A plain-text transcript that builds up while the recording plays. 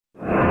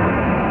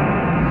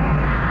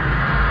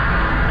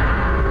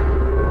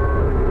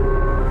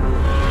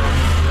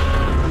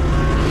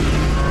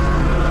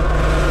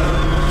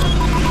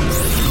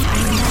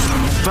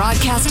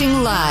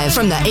Broadcasting live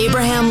from the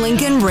Abraham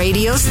Lincoln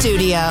Radio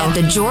Studio at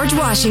the George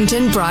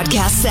Washington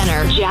Broadcast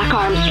Center. Jack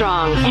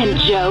Armstrong and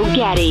Joe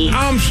Getty.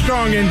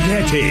 Armstrong and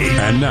Getty.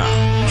 And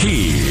now,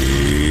 here's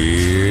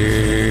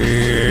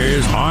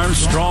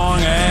Armstrong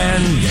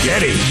and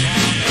Getty.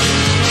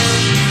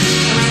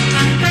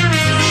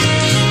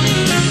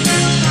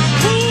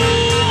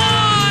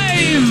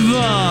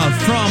 Live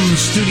from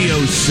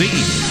Studio C.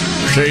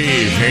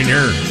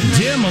 Senior.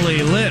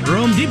 Dimly lit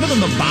room, deeper than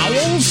the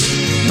bowels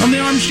of the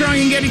Armstrong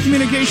and Getty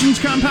Communications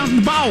compound.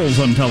 The bowels,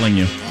 I'm telling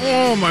you.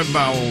 Oh, my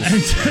bowels.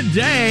 And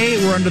today,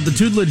 we're under the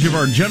tutelage of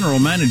our general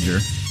manager.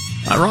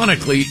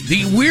 Ironically,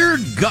 the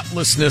weird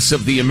gutlessness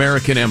of the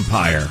American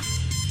empire.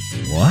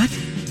 What?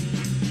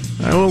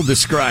 I will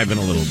describe in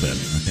a little bit.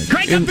 Okay.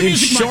 Crank up the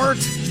music, in short,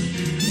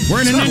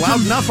 we're in it's an not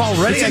loud enough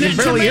already. I can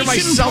barely hear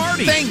myself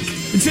party. think.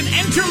 It's an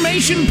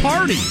intermission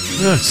party.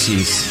 Oh,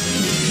 jeez.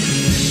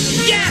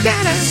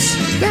 Yes!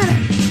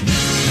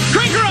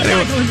 Crank her up,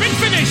 Michael. Big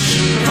finish.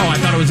 Oh, I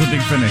thought it was a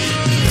big finish.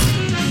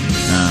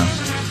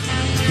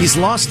 He's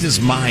lost his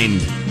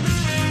mind.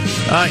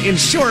 In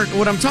short,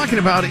 what I'm talking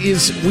about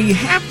is we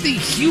have the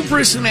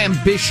hubris and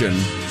ambition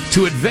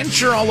to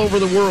adventure all over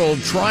the world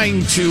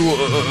trying to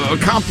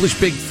accomplish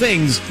big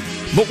things,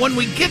 but when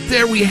we get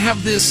there, we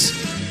have this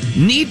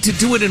need to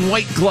do it in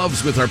white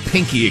gloves with our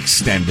pinky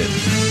extended.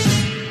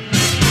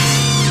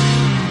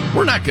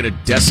 We're not going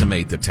to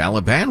decimate the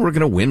Taliban. We're going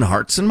to win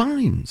hearts and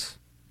minds.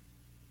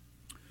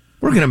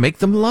 We're going to make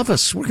them love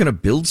us. We're going to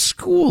build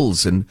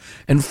schools and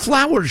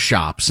flower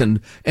shops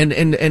and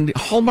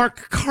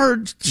Hallmark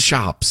card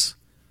shops.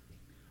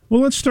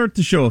 Well, let's start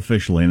the show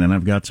officially, and then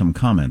I've got some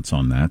comments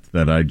on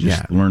that I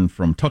just learned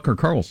from Tucker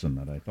Carlson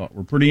that I thought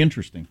were pretty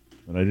interesting,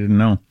 that I didn't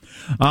know.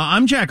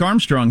 I'm Jack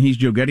Armstrong. He's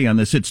Joe Getty on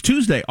this. It's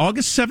Tuesday,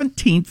 August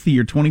 17th, the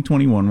year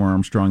 2021. We're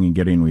Armstrong and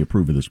Getty, and we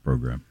approve of this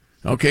program.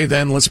 Okay,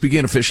 then let's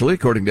begin officially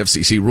according to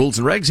FCC rules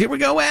and regs. Here we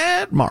go,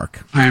 Ed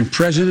Mark. I am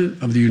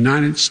President of the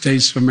United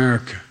States of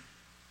America,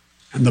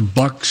 and the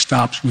buck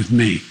stops with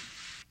me.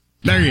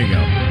 There you go.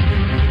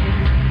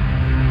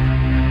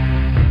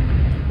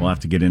 We'll have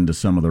to get into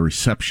some of the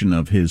reception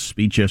of his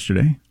speech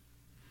yesterday,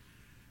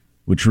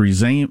 which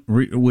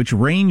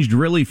ranged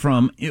really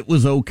from it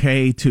was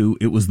okay to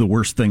it was the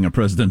worst thing a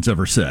president's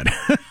ever said.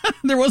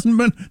 There wasn't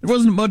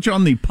much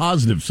on the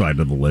positive side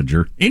of the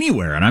ledger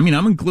anywhere, and I mean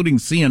I'm including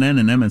CNN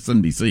and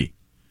MSNBC.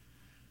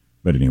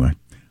 But anyway,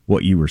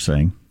 what you were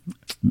saying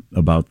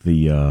about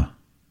the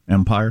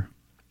empire?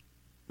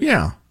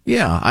 Yeah.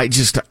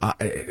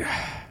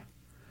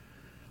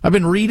 I've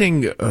been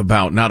reading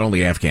about not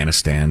only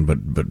Afghanistan, but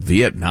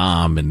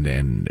Vietnam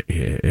and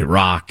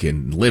Iraq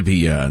and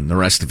Libya and the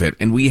rest of it.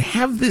 And we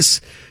have this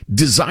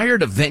desire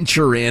to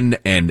venture in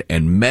and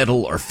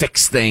meddle or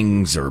fix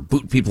things or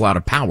boot people out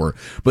of power.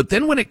 But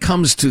then when it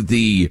comes to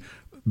the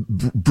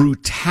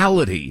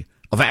brutality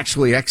of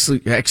actually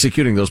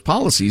executing those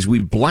policies, we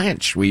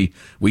blanch, we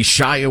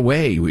shy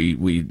away,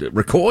 we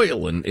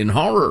recoil in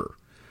horror.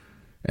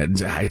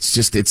 And it's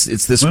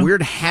this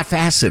weird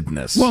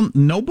half-assedness. Well,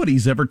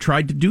 nobody's ever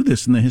tried to do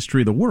this in the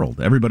history of the world.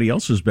 Everybody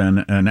else has been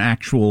an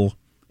actual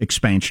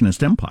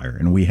expansionist empire,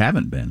 and we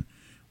haven't been.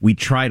 We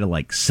try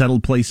to, settle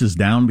places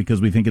down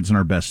because we think it's in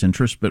our best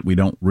interest, but we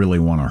don't really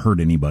want to hurt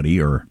anybody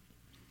or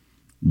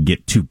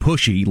get too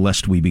pushy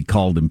lest we be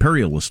called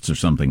imperialists or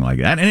something like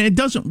that. And it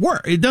doesn't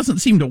work. It doesn't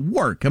seem to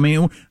work. I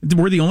mean,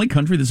 we're the only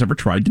country that's ever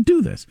tried to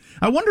do this.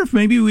 I wonder if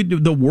maybe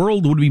the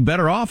world would be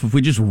better off if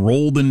we just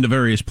rolled into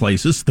various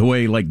places the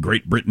way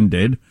Great Britain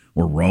did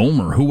or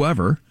Rome or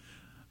whoever,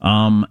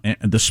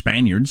 the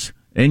Spaniards,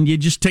 and you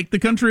just take the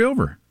country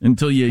over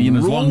until you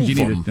as long as you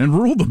need it, and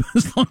rule them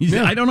as long as you.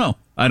 I don't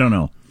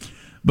know.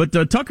 But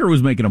Tucker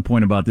was making a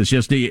point about this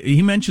yesterday.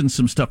 He mentioned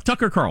some stuff.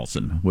 Tucker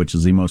Carlson, which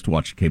is the most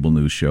watched cable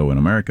news show in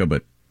America,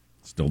 but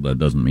still that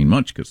doesn't mean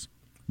much because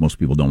most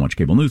people don't watch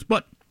cable news.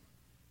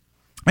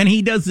 And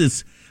he does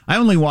this. I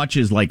only watch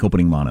his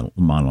opening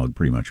monologue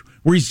pretty much,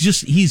 where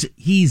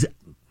he's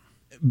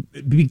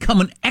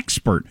become an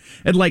expert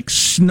at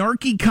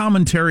snarky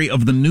commentary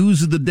of the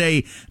news of the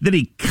day that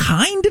he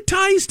kind of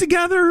ties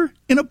together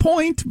in a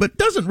point, but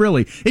doesn't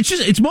really.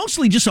 It's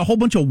mostly just a whole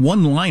bunch of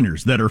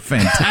one-liners that are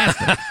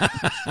fantastic.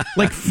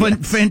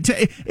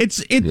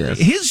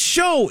 His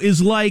show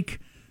is like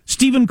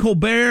Stephen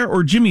Colbert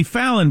or Jimmy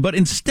Fallon, but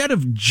instead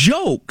of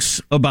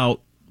jokes about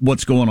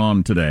what's going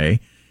on today,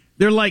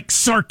 they're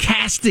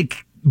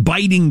sarcastic,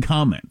 biting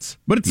comments.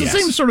 But it's the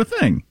same sort of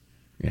thing.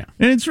 Yeah.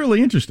 And it's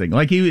really interesting.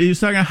 He was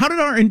talking about how did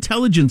our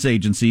intelligence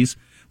agencies,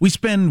 we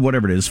spend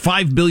whatever it is,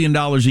 $5 billion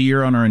a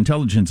year on our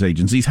intelligence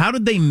agencies, how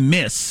did they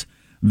miss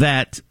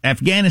that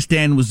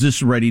Afghanistan was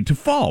this ready to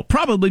fall?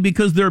 Probably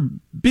because they're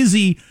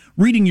busy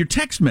reading your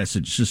text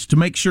messages to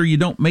make sure you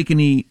don't make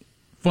any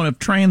fun of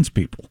trans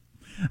people,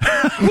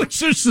 which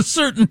there's a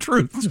certain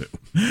truth to.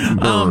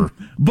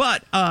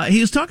 But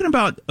he was talking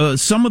about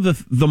some of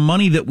the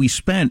money that we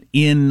spent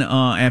in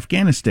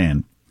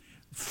Afghanistan.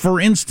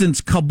 For instance,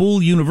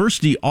 Kabul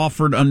University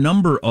offered a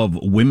number of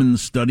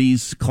women's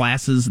studies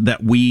classes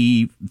that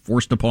we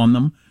forced upon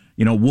them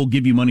we'll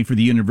give you money for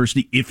the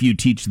university if you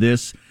teach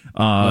this,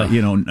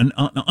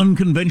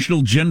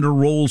 unconventional gender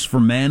roles for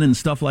men and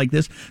stuff like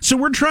this. So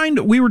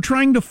we were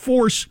trying to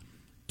force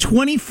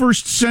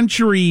 21st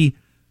century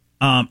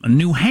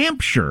New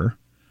Hampshire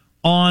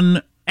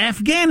on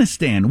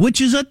Afghanistan,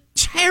 which is a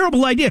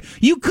terrible idea.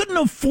 You couldn't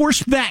have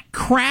forced that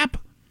crap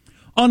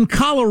on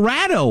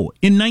Colorado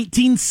in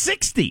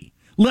 1960,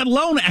 let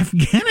alone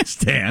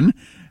Afghanistan.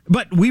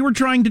 But we were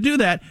trying to do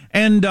that.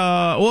 And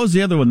what was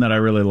the other one that I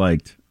really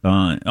liked?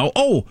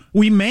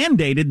 We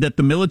mandated that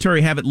the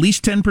military have at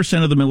least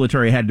 10% of the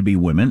military had to be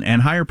women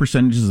and higher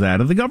percentages of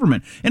that of the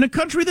government in a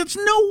country that's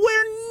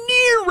nowhere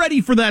near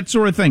ready for that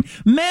sort of thing.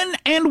 Men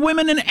and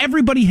women and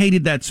everybody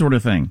hated that sort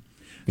of thing.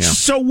 Yeah.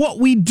 So what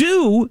we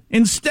do,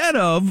 instead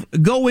of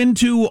go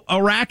into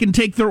Iraq and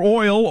take their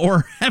oil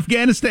or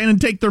Afghanistan and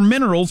take their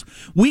minerals,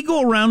 we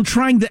go around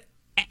trying to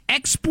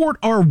export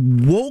our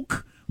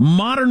woke,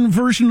 modern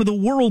version of the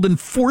world and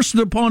force it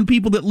upon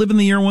people that live in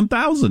the year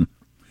 1000.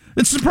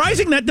 It's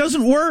surprising that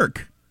doesn't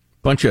work.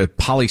 Bunch of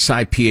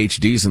poli-sci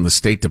PhDs in the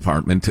State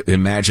Department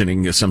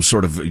imagining some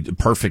sort of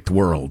perfect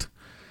world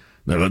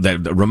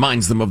that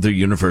reminds them of their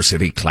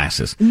university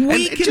classes.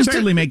 We can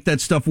barely make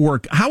that stuff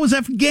work. How is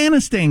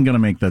Afghanistan going to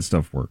make that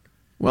stuff work?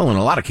 Well, in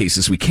a lot of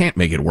cases, we can't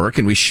make it work,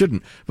 and we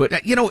shouldn't. But,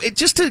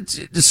 just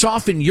to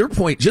soften your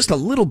point just a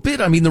little bit,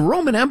 I mean, the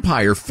Roman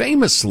Empire,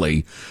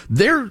 famously,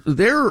 their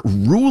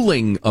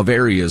ruling of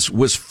areas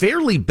was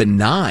fairly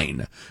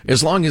benign,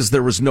 as long as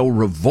there was no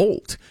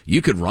revolt.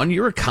 You could run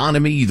your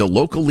economy. The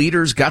local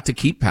leaders got to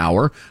keep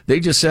power.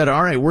 They just said,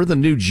 all right, we're the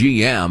new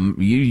GM.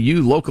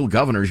 You local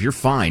governors, you're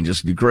fine.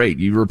 Just great.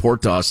 You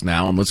report to us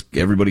now, and let's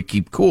everybody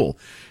keep cool.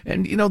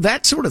 And,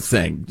 that sort of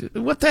thing.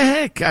 What the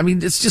heck? I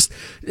mean, it's just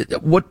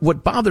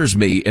what bothers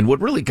me and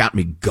what really got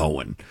me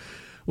going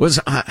was,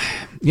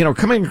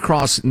 coming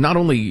across not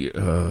only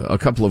a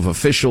couple of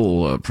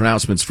official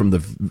pronouncements from the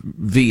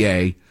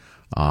VA,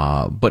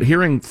 but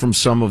hearing from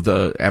some of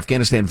the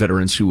Afghanistan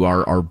veterans who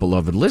are our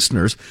beloved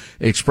listeners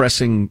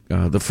expressing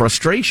the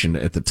frustration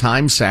at the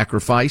time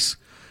sacrifice,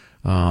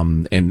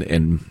 and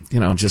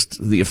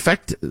just the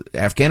effect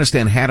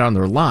Afghanistan had on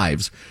their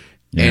lives.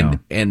 Yeah.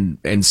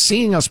 And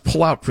seeing us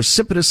pull out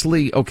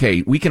precipitously,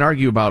 okay, we can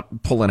argue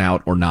about pulling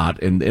out or not,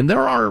 and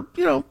there are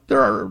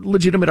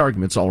legitimate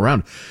arguments all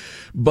around.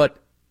 But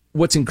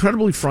what's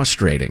incredibly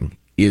frustrating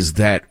is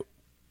that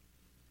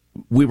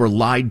we were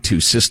lied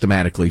to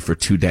systematically for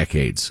 2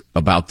 decades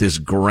about this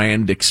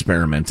grand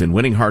experiment in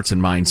winning hearts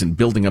and minds and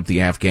building up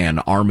the Afghan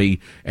army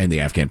and the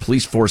Afghan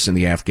police force and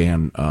the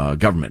Afghan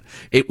government.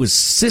 It was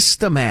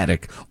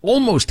systematic,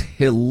 almost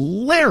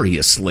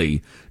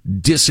hilariously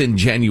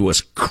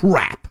disingenuous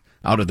crap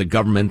out of the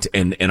government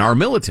and our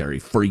military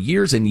for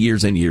years and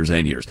years and years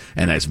and years.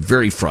 And that's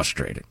very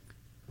frustrating.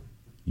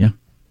 Yeah.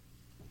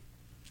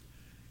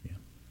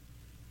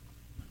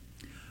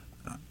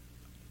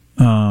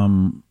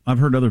 I've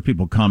heard other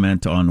people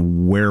comment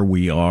on where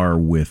we are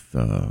with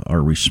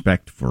our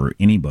respect for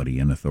anybody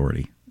in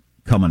authority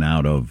coming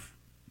out of,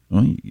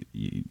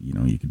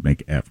 you could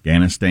make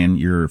Afghanistan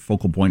your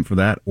focal point for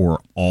that,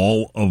 or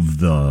all of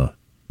the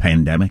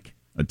pandemic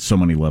at so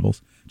many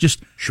levels.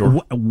 Just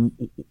sure.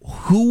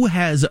 Who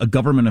has a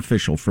government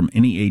official from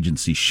any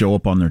agency show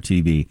up on their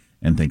TV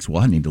and thinks,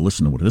 well, I need to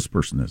listen to what this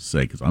person has to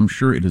say, because I'm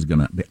sure it is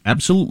going to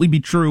absolutely be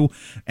true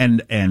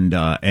and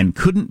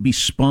couldn't be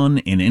spun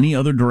in any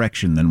other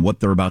direction than what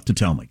they're about to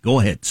tell me. Go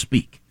ahead,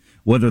 speak.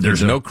 Whether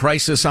there's no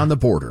crisis on the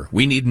border,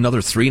 we need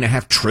another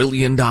 $3.5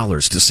 trillion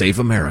to save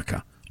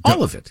America.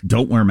 All of it.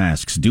 Don't wear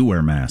masks. Do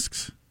wear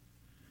masks.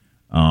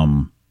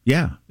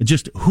 Yeah,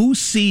 just who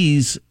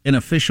sees an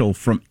official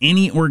from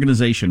any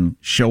organization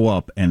show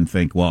up and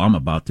think, well, I'm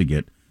about to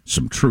get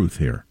some truth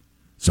here,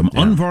 some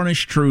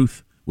unvarnished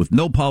truth with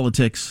no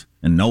politics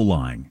and no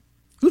lying.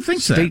 Who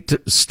thinks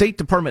that? State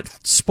Department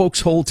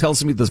spokeshole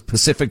tells me the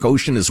Pacific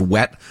Ocean is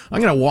wet.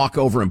 I'm going to walk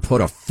over and put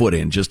a foot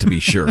in just to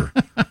be sure.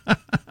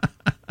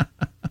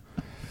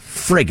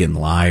 Friggin'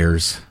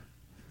 liars.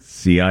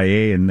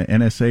 CIA and the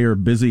NSA are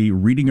busy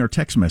reading our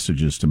text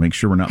messages to make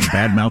sure we're not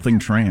bad-mouthing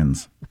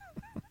trans.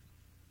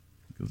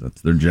 Because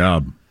that's their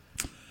job.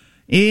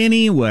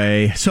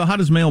 Anyway, so how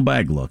does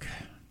mailbag look?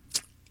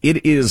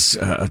 It is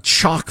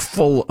chock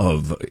full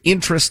of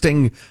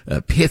interesting,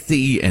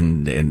 pithy,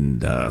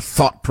 and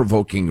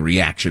thought-provoking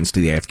reactions to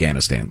the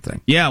Afghanistan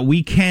thing. Yeah,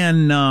 we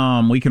can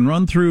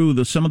run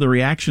through some of the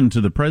reaction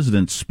to the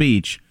president's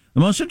speech.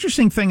 The most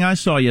interesting thing I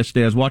saw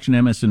yesterday, I was watching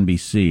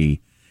MSNBC,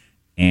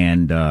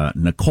 and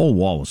Nicole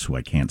Wallace, who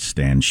I can't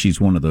stand, she's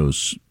one of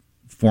those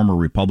former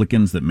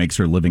Republicans that makes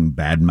her living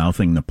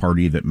bad-mouthing the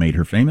party that made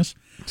her famous.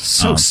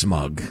 So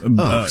smug.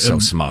 So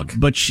smug.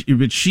 But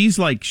she's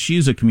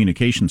a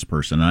communications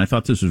person, and I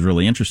thought this was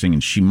really interesting,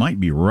 and she might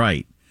be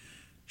right.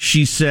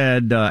 She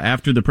said,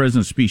 after the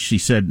president's speech, she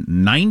said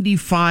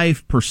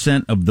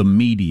 95% of the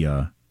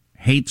media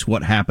hates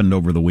what happened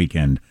over the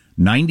weekend.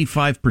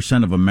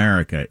 95% of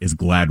America is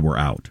glad we're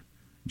out.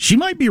 She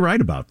might be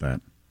right about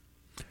that.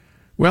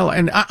 Well,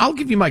 and I'll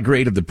give you my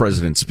grade of the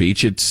president's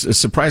speech. It's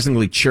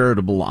surprisingly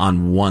charitable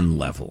on one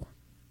level.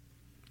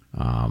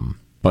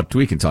 But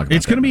we can talk about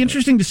It's going to be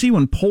interesting to see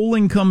when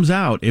polling comes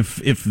out if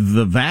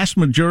the vast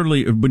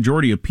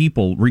majority of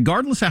people,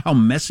 regardless of how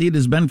messy it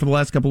has been for the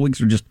last couple of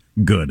weeks, are just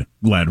good,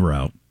 glad we're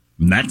out.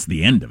 And that's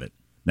the end of it.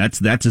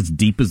 That's as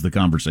deep as the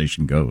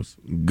conversation goes.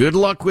 Good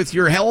luck with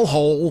your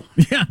hellhole.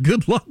 Yeah,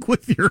 good luck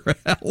with your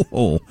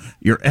hellhole,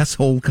 your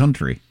S-hole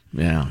country.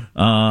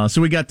 Yeah.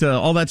 So we got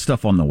all that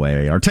stuff on the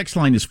way. Our text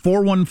line is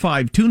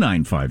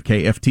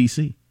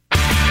 415-295-KFTC.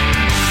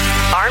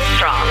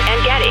 Armstrong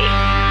and Getty.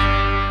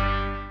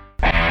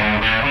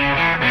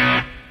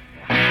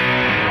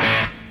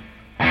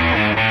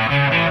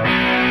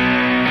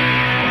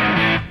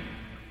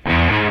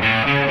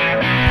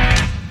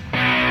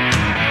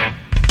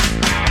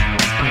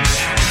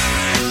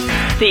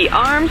 The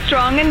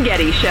Armstrong and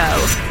Getty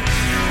Show.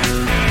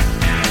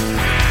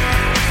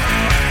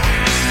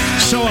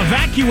 So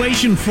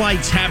evacuation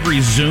flights have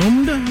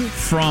resumed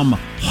from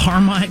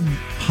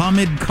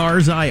Hamid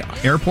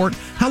Karzai Airport.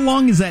 How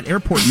long is that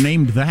airport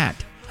named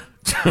that?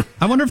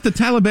 I wonder if the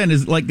Taliban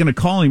is like going to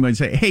call him and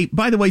say, hey,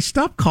 by the way,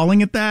 stop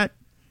calling it that.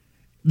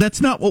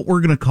 That's not what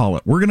we're going to call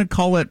it. We're going to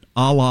call it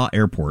Allah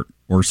Airport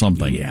or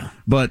something. Yeah.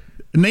 But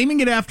naming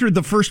it after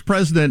the first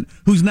president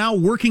who's now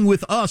working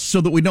with us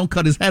so that we don't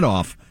cut his head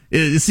off,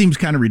 it seems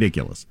kind of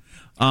ridiculous.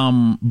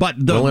 Well,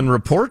 in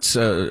reports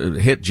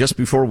hit just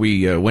before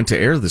we went to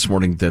air this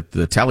morning that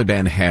the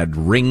Taliban had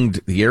ringed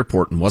the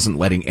airport and wasn't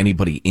letting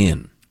anybody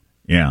in.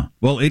 Yeah.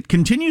 Well, it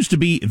continues to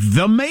be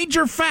the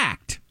major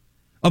fact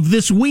of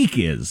this week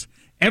is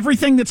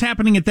everything that's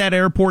happening at that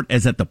airport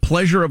is at the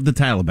pleasure of the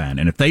Taliban.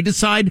 And if they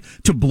decide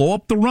to blow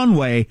up the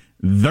runway,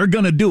 they're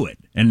going to do it.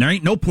 And there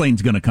ain't no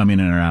planes going to come in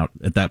or out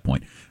at that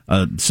point.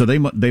 So they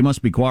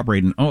must be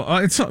cooperating.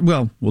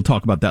 Well, we'll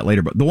talk about that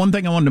later. But the one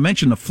thing I wanted to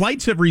mention, the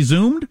flights have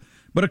resumed.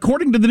 But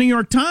according to the New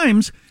York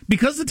Times,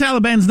 because the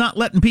Taliban's not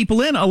letting people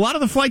in, a lot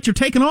of the flights are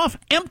taking off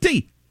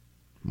empty.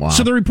 Wow.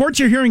 So the reports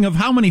you're hearing of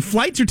how many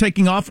flights are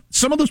taking off,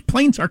 some of those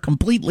planes are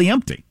completely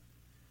empty.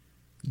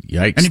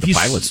 Yikes. And if the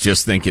pilot's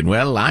just thinking,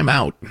 well, I'm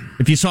out.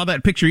 If you saw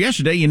that picture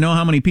yesterday, you know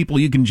how many people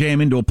you can jam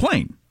into a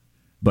plane.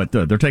 But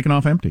they're taking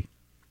off empty.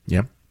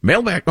 Yep.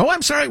 Mailbag. Oh,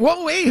 I'm sorry.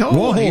 Whoa, hey,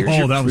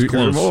 whoa, that was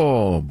close.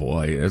 Oh,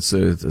 boy. It's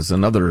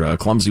another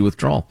clumsy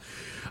withdrawal.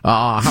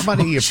 How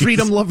about a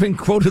freedom-loving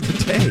quote of the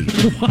day?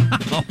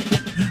 Wow.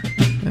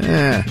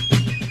 Yeah.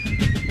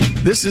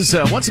 This is,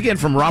 once again,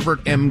 from Robert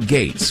M.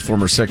 Gates,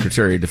 former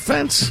Secretary of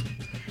Defense.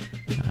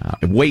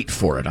 Wait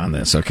for it on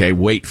this, okay?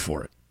 Wait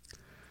for it.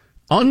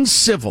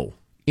 Uncivil,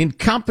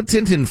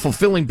 incompetent in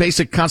fulfilling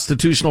basic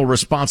constitutional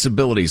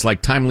responsibilities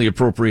like timely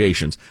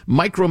appropriations,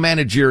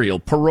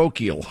 micromanagerial,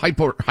 parochial,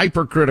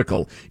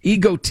 hypercritical,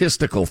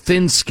 egotistical,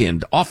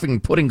 thin-skinned, often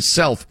putting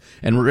self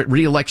and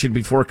re-election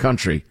before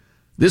country.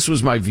 This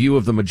was my view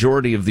of the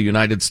majority of the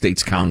United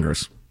States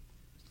Congress.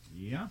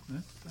 Yeah,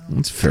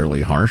 that's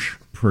fairly harsh.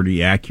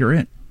 Pretty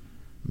accurate.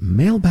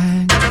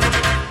 Mailbag.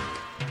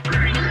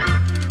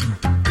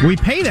 We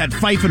pay that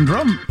fife and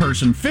drum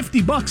person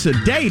 $50 a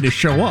day to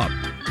show up.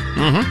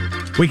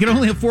 Mm-hmm. We can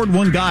only afford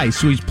one guy,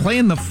 so he's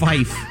playing the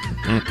fife.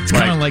 It's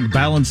kind of like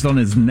balanced on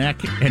his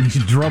neck, and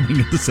he's drumming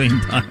at the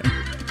same time.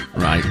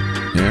 Right.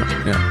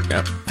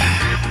 Yeah.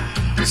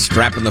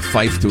 Strapping the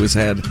fife to his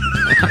head.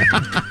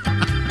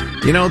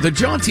 You know, the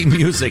jaunty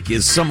music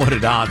is somewhat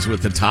at odds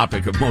with the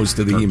topic of most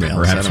of the emails.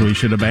 Perhaps we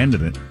should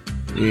abandon it.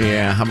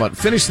 Yeah, how about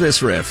finish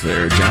this riff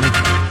there, Johnny?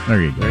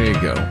 There you go. There you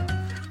go.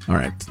 All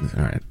right,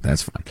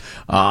 that's fine.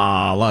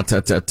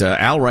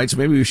 Al writes,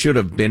 maybe we should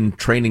have been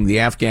training the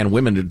Afghan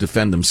women to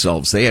defend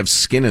themselves. They have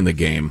skin in the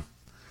game.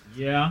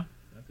 Yeah.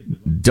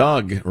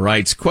 Doug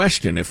writes,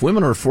 question, if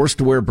women are forced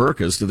to wear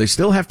burqas, do they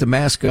still have to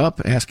mask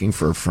up? Asking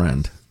for a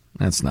friend.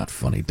 That's not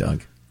funny,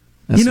 Doug.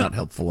 That's not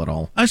helpful at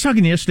all. I was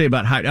talking yesterday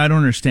about how I don't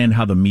understand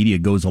how the media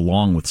goes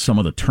along with some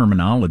of the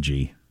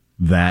terminology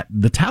that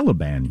the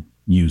Taliban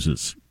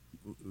uses.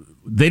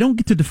 They don't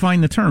get to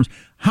define the terms.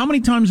 How many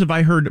times have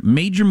I heard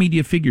major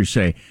media figures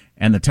say,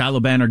 and the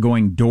Taliban are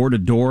going door to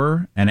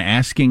door and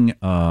asking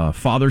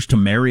fathers to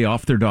marry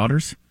off their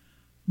daughters?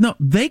 No,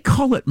 they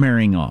call it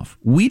marrying off.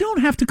 We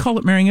don't have to call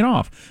it marrying it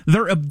off.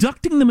 They're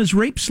abducting them as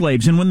rape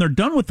slaves, and when they're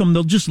done with them,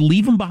 they'll just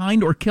leave them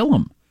behind or kill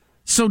them.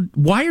 So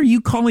why are you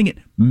calling it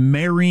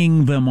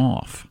marrying them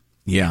off?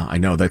 Yeah, I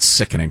know. That's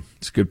sickening.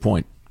 It's a good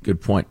point.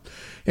 Good point.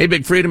 Hey,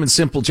 Big Freedom and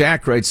Simple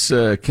Jack writes,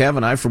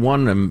 Kevin, I, for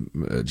one,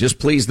 am just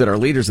pleased that our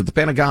leaders at the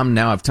Pentagon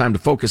now have time to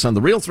focus on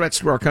the real threats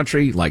to our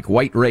country, like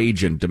white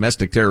rage and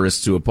domestic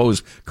terrorists who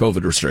oppose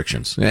COVID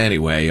restrictions.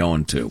 Anyway,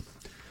 0-2.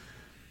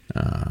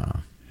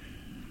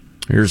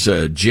 Here's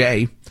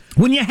Jay.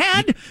 When you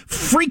had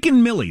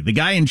freaking Milley, the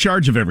guy in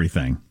charge of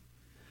everything,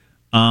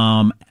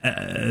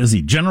 is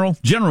he General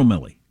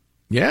Milley?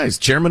 Yeah, he's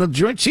chairman of the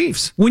Joint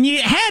Chiefs. When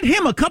you had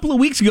him a couple of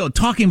weeks ago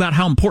talking about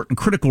how important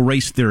critical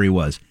race theory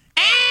was,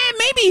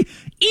 maybe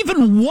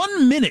even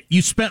 1 minute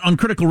you spent on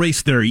critical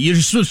race theory, you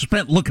just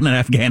spent looking at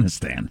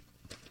Afghanistan.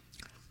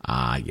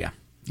 Yeah.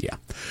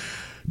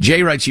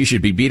 Jay writes, you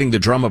should be beating the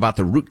drum about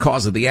the root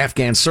cause of the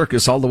Afghan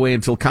circus all the way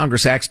until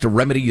Congress acts to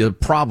remedy the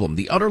problem.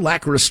 The utter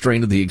lack of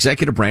restraint of the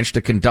executive branch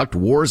to conduct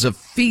wars of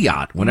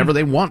fiat whenever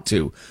they want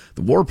to.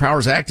 The War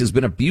Powers Act has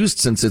been abused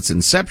since its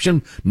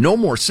inception. No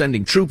more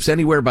sending troops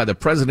anywhere by the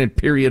president,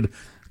 period.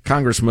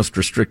 Congress must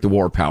restrict the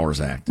War Powers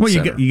Act. Well,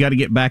 you got to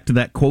get back to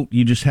that quote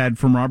you just had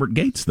from Robert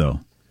Gates, though.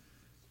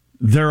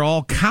 They're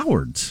all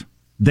cowards.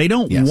 They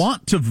don't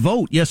want to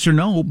vote yes or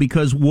no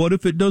because what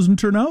if it doesn't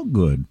turn out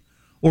good?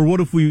 Or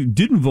what if we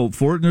didn't vote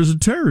for it and there's a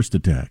terrorist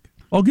attack?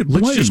 I'll get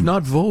blamed. Let's just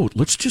not vote.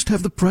 Let's just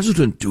have the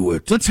president do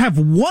it. Let's have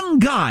one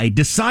guy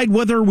decide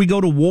whether we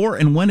go to war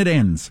and when it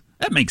ends.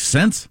 That makes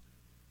sense.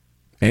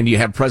 And you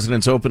have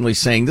presidents openly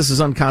saying this is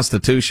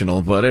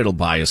unconstitutional, but it'll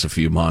buy us a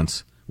few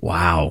months.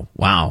 Wow.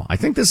 I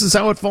think this is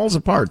how it falls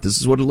apart. This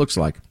is what it looks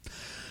like.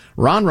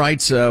 Ron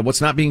writes, what's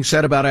not being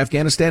said about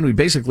Afghanistan? We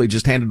basically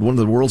just handed one of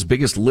the world's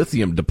biggest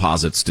lithium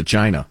deposits to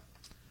China.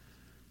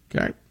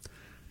 Okay.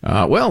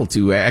 Well,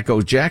 to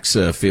echo Jack's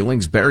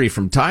feelings, Barry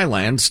from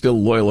Thailand,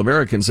 still loyal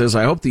American, says,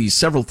 I hope the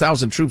several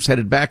thousand troops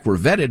headed back were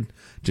vetted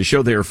to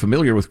show they are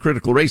familiar with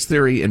critical race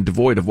theory and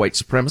devoid of white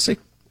supremacy.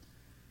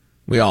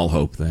 We all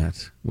hope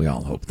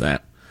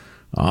that.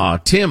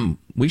 Tim,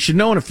 we should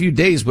know in a few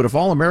days, but if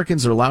all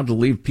Americans are allowed to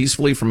leave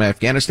peacefully from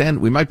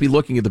Afghanistan, we might be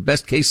looking at the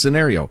best case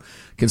scenario.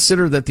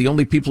 Consider that the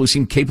only people who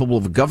seem capable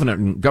of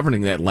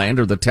governing that land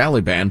are the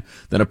Taliban,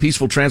 then a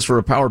peaceful transfer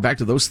of power back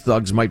to those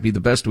thugs might be the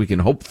best we can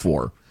hope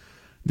for.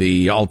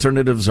 The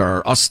alternatives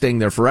are us staying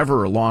there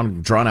forever or a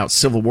long, drawn-out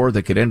civil war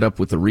that could end up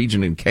with the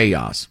region in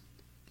chaos.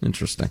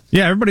 Interesting.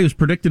 Yeah, everybody was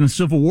predicting a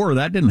civil war.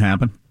 That didn't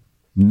happen.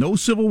 No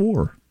civil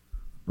war.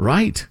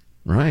 Right.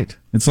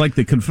 It's like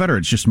the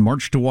Confederates just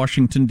marched to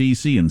Washington,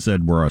 D.C. and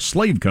said, we're a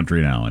slave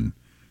country now. And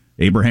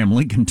Abraham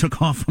Lincoln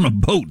took off on a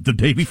boat the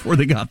day before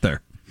they got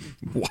there.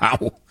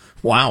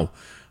 Wow.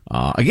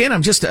 Again,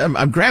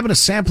 I'm grabbing a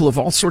sample of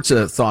all sorts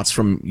of thoughts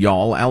from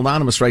y'all. Al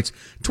Anonymous writes,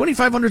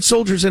 2,500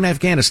 soldiers in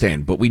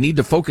Afghanistan, but we need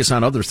to focus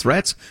on other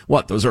threats?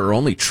 What, those are our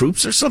only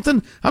troops or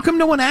something? How come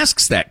no one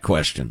asks that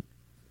question?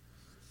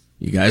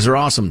 You guys are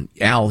awesome.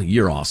 Al,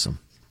 you're awesome.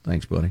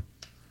 Thanks, buddy.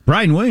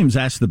 Brian Williams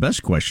asked the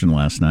best question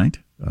last night,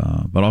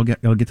 but I'll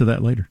get to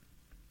that later.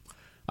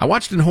 I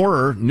watched in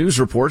horror news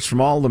reports from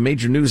all the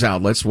major news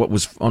outlets what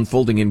was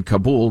unfolding in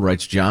Kabul,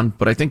 writes John,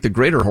 but I think the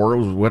greater horror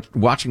was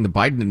watching the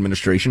Biden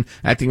administration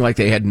acting like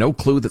they had no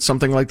clue that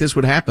something like this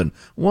would happen.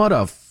 What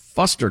a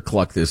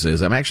fustercluck this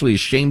is. I'm actually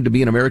ashamed to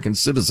be an American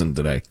citizen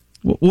today.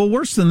 Well,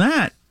 worse than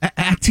that,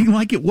 acting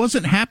like it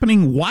wasn't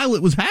happening while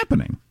it was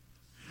happening.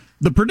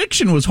 The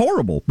prediction was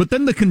horrible, but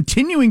then the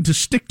continuing to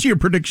stick to your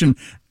prediction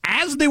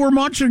as they were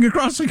marching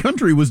across the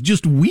country was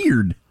just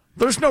weird.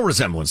 There's no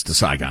resemblance to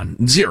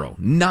Saigon. Zero.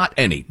 Not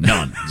any.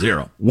 None.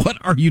 Zero. What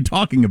are you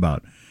talking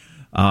about?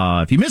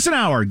 If you miss an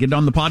hour, get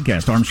on the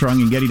podcast,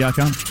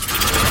 ArmstrongandGetty.com.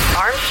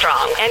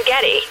 Armstrong and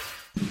Getty.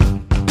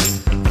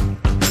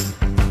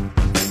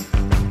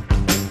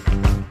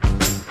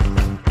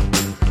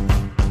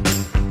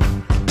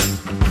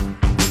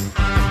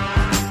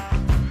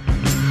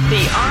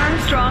 The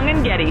Armstrong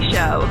and Getty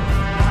Show.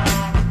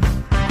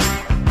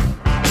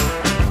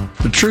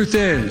 The truth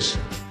is,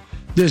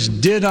 this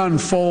did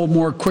unfold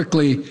more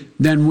quickly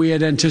than we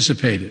had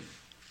anticipated.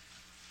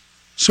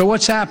 So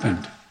what's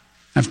happened?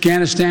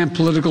 Afghanistan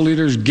political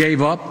leaders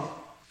gave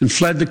up and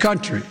fled the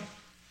country.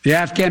 The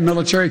Afghan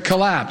military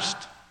collapsed,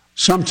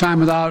 sometime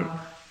without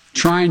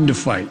trying to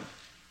fight.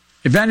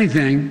 If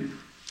anything,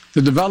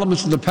 the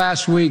developments of the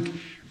past week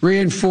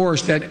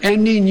reinforced that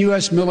ending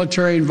U.S.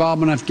 military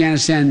involvement in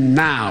Afghanistan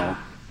now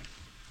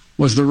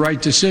was the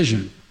right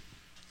decision.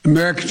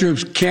 American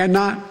troops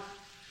cannot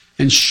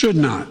and should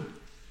not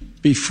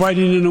be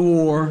fighting in a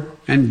war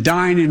and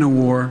dying in a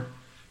war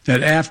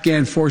that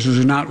Afghan forces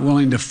are not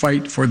willing to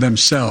fight for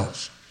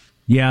themselves.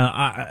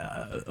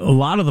 Yeah, a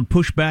lot of the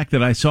pushback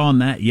that I saw on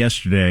that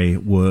yesterday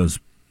were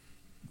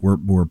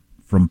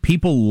from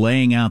people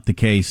laying out the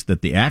case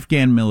that the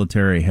Afghan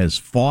military has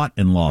fought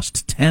and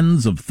lost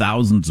tens of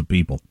thousands of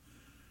people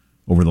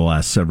over the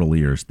last several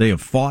years. They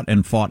have fought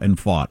and fought and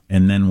fought.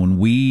 And then when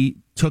we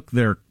took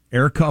their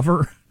air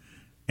cover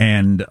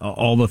and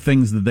all the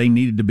things that they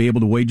needed to be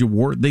able to wage a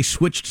war, they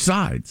switched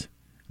sides.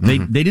 They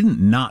didn't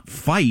not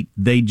fight.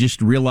 They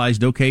just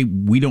realized, okay,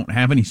 we don't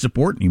have any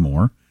support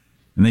anymore.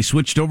 And they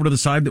switched over to the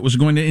side that was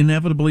going to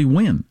inevitably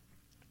win.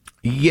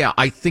 Yeah,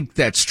 I think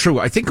that's true.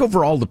 I think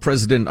overall the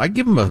president, I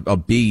give him a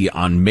B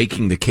on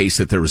making the case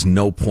that there was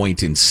no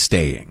point in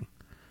staying.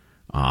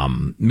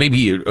 Maybe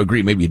you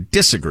agree, maybe you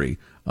disagree,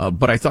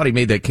 but I thought he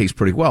made that case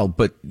pretty well.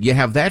 But you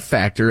have that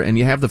factor, and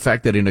you have the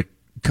fact that in a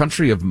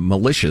country of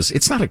militias,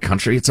 it's not a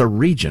country, it's a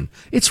region.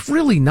 It's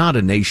really not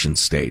a nation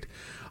state.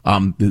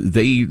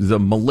 The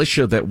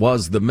militia that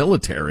was the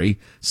military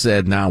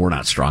said, "No, we're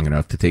not strong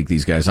enough to take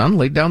these guys on,"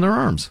 laid down their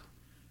arms.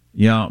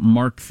 Yeah,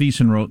 Mark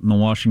Thiessen wrote in the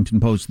Washington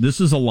Post, "This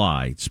is a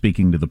lie,"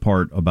 speaking to the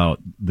part about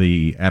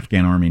the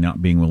Afghan army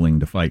not being willing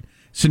to fight.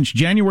 Since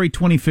January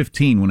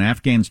 2015, when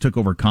Afghans took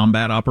over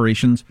combat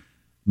operations,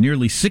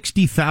 nearly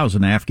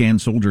 60,000 Afghan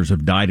soldiers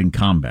have died in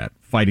combat.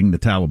 fighting the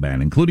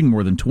Taliban, including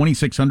more than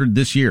 2,600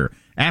 this year.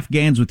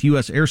 Afghans with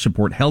U.S. air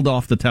support held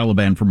off the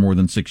Taliban for more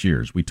than 6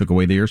 years. We took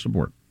away the air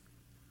support.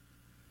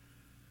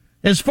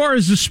 As far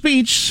as the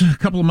speech, a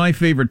couple of my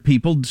favorite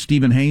people,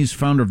 Stephen Hayes,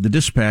 founder of The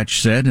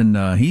Dispatch, said,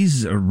 and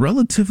he's a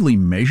relatively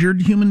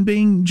measured human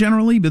being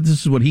generally, but this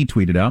is what he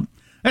tweeted out.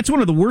 That's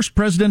one of the worst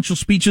presidential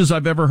speeches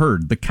I've ever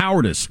heard. The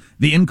cowardice,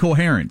 the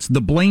incoherence,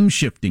 the blame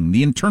shifting,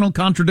 the internal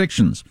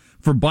contradictions.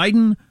 For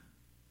Biden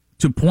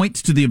to point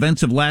to the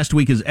events of last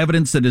week as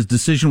evidence that his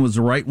decision was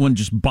the right one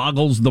just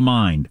boggles the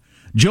mind.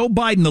 Joe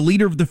Biden, the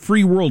leader of the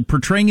free world,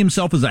 portraying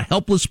himself as a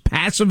helpless,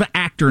 passive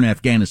actor in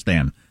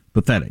Afghanistan.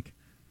 Pathetic.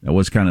 That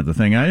was kind of the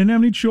thing. I didn't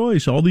have any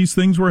choice. All these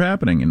things were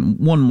happening. And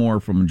one more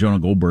from Jonah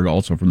Goldberg,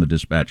 also from The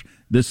Dispatch.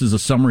 This is a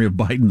summary of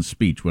Biden's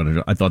speech.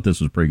 I thought this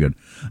was pretty good.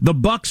 The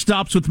buck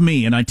stops with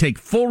me, and I take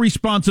full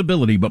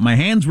responsibility, but my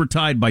hands were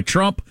tied by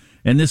Trump,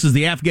 and this is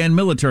the Afghan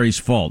military's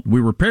fault. We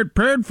were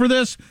prepared for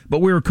this,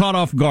 but we were caught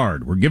off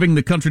guard. We're giving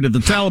the country to the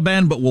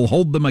Taliban, but we'll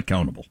hold them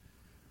accountable.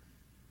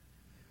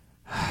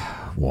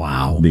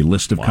 Wow. The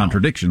list of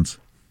contradictions.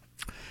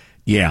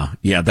 Yeah,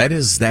 that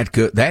is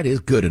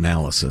good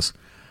analysis.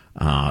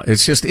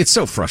 It's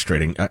so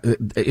frustrating.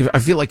 I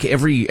feel like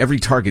every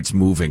target's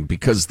moving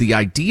because the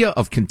idea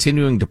of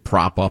continuing to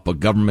prop up a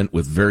government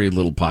with very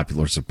little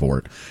popular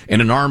support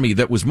and an army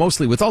that was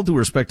mostly, with all due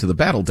respect to the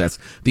battle deaths,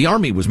 the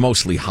army was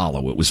mostly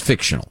hollow. It was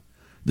fictional.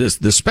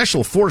 The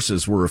special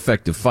forces were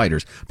effective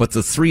fighters, but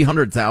the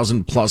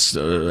 300,000 plus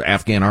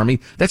Afghan army,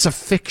 that's a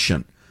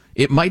fiction.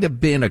 It might have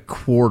been a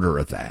quarter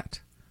of that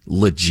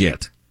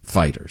legit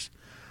fighters.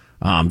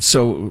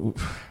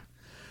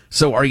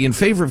 So are you in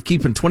favor of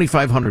keeping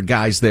 2,500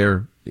 guys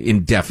there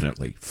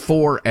indefinitely,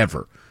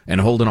 forever,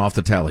 and holding off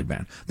the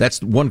Taliban?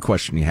 That's one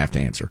question you have to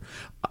answer.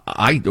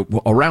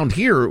 Around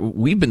here,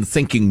 we've been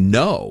thinking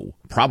no,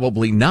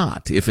 probably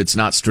not, if it's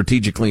not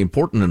strategically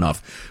important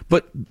enough.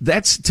 But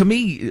that's, to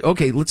me,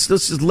 okay, let's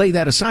just lay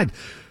that aside.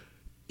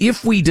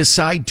 If we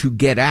decide to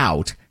get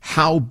out,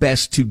 how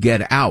best to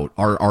get out?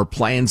 Are our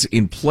plans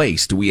in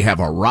place? Do we have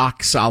a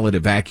rock-solid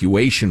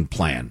evacuation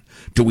plan?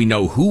 Do we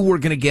know who we're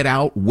going to get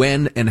out,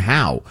 when, and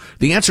how?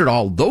 The answer to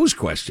all those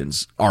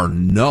questions are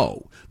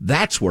no.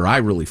 That's where I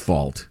really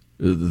fault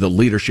the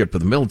leadership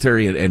of the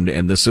military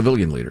and the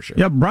civilian leadership.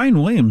 Yeah,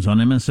 Brian Williams on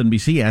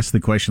MSNBC asked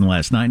the question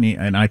last night,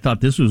 and I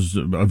thought this was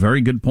a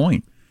very good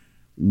point.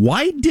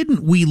 Why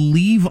didn't we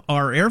leave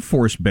our Air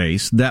Force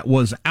base that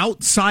was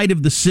outside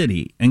of the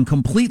city and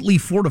completely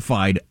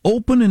fortified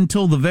open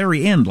until the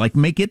very end, like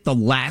make it the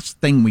last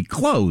thing we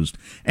closed,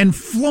 and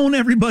flown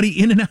everybody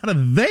in and out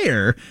of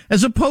there,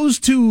 as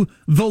opposed to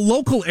the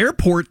local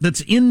airport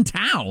that's in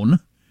town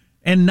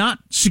and not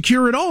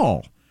secure at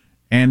all?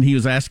 And he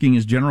was asking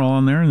his general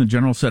on there, and the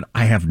general said,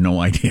 I have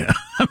no idea.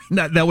 I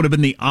mean, that would have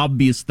been the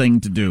obvious thing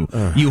to do.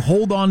 You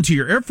hold on to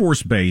your Air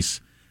Force base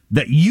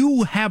that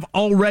you have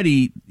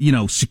already,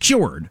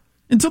 secured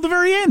until the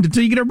very end,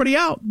 until you get everybody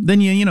out.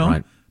 Then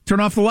right. Turn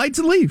off the lights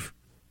and leave.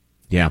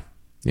 Yeah.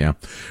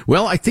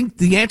 Well, I think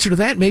the answer to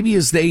that maybe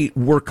is they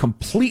were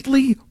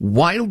completely,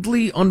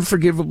 wildly,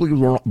 unforgivably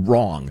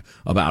wrong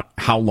about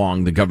how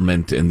long the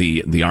government and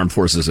the armed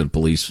forces and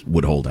police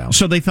would hold out.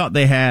 So they thought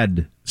they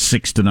had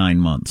 6 to 9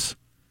 months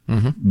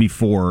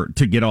before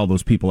to get all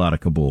those people out of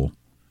Kabul.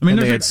 I mean,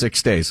 they had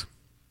 6 days.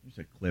 There's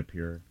a clip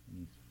here. Let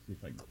me see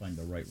if I can find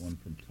the right one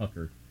from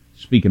Tucker.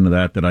 Speaking of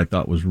that I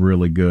thought was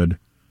really good.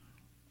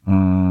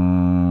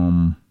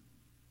 I'm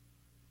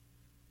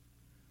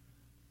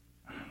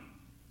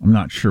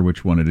not sure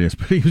which one it is,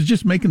 but he was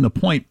just making the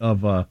point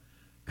of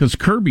because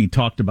Kirby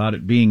talked about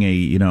it being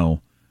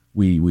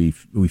we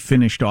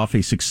finished off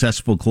a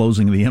successful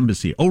closing of the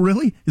embassy. Oh,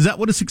 really? Is that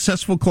what a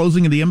successful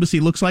closing of the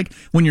embassy looks like?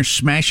 When you're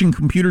smashing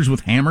computers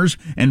with hammers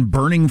and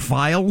burning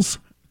files?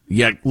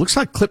 Yeah, looks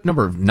like clip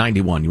number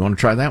 91. You want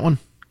to try that one?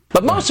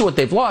 But most of what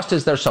they've lost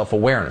is their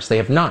self-awareness. They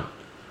have none.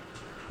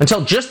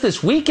 Until just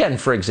this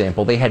weekend, for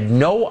example, they had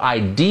no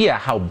idea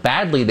how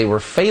badly they were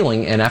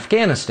failing in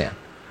Afghanistan.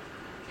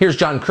 Here's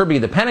John Kirby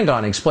of the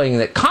Pentagon explaining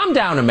that, calm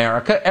down,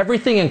 America,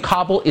 everything in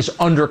Kabul is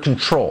under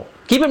control.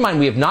 Keep in mind,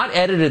 we have not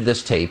edited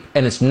this tape,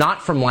 and it's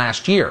not from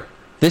last year.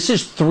 This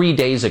is 3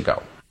 days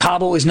ago.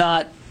 Kabul is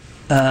not,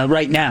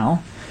 right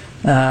now,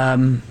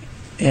 in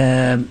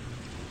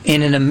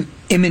an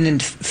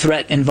imminent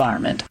threat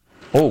environment.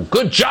 Oh,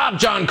 good job,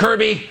 John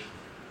Kirby.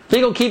 Think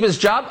he'll keep his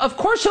job? Of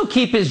course he'll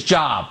keep his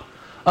job.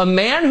 A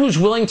man who's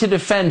willing to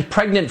defend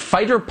pregnant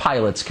fighter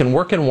pilots can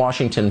work in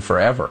Washington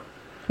forever.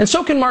 And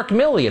so can Mark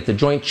Milley at the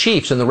Joint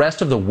Chiefs and the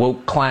rest of the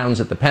woke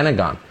clowns at the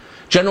Pentagon.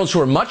 Generals who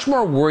are much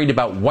more worried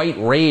about white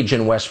rage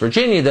in West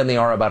Virginia than they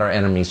are about our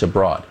enemies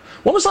abroad.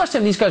 When was the last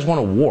time these guys won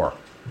a war?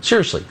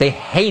 Seriously, they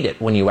hate it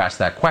when you ask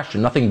that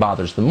question. Nothing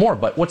bothers them more.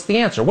 But what's the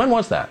answer? When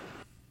was that?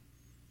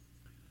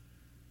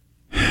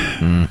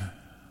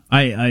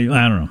 I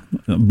don't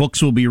know.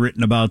 Books will be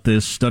written about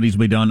this. Studies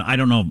will be done. I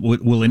don't know.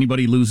 Will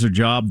anybody lose their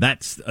job?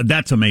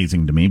 That's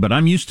amazing to me, but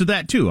I'm used to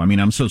that too. I mean,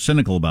 I'm so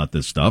cynical about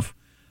this stuff.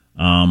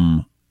 Well,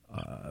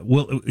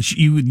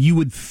 you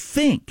would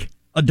think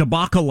a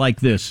debacle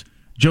like this,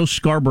 Joe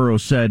Scarborough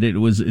said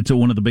it's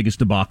one of the biggest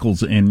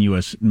debacles in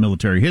U.S.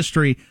 military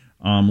history.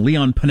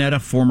 Leon Panetta,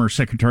 former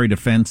Secretary of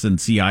Defense and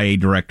CIA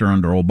director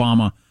under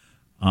Obama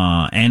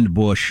and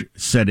Bush,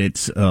 said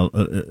it's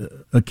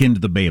akin to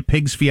the Bay of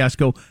Pigs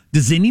fiasco.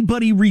 Does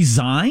anybody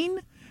resign?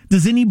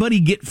 Does anybody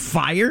get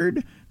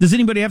fired? Does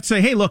anybody have to say,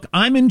 hey, look,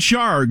 I'm in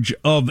charge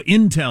of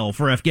intel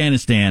for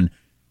Afghanistan.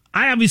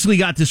 I obviously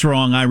got this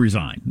wrong. I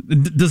resign.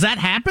 Does that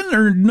happen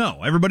or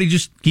no? Everybody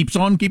just keeps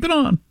on keeping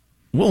on.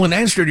 Well, in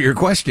answer to your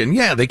question,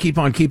 yeah, they keep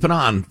on keeping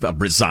on.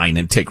 Resign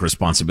and take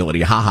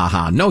responsibility. Ha, ha,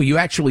 ha. No,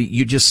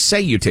 you just say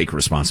you take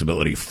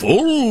responsibility.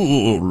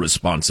 Full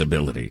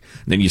responsibility.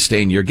 Then you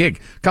stay in your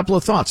gig. Couple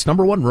of thoughts.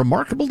 Number one,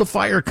 remarkable to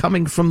fire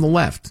coming from the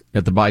left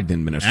at the Biden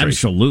administration.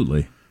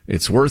 Absolutely.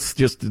 It's worth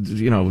just,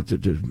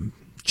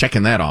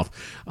 checking that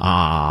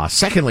off.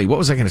 Secondly, what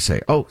was I going to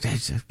say? Oh,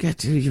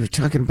 you were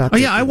talking about... Oh,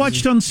 yeah, I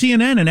watched on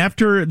CNN, and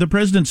after the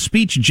president's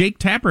speech, Jake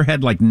Tapper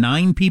had like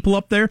 9 people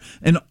up there,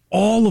 and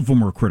all of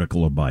them were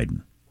critical of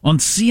Biden on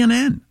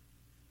CNN.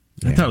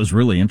 I thought it was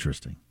really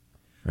interesting.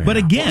 Yeah. But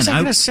again... What was I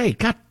going to say?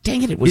 God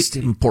dang it, it was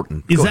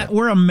important. Is that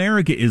where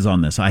America is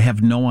on this? I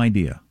have no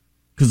idea.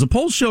 Because the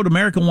polls showed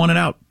America won it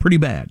out pretty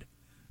bad.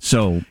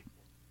 So...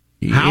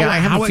 I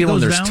have a feeling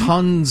there's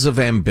tons of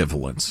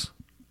ambivalence.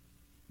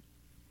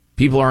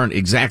 People aren't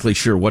exactly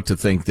sure what to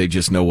think. They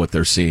just know what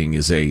they're seeing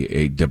is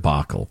a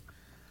debacle.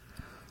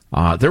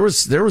 There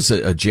was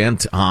a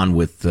gent on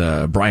with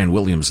Brian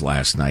Williams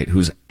last night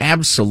who's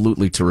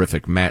absolutely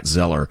terrific, Matt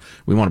Zeller.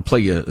 We want to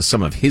play you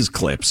some of his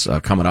clips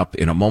coming up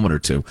in a moment or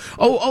two.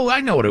 Oh, I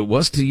know what it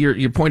was. To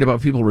your point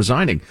about people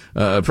resigning.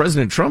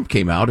 President Trump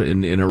came out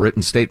in a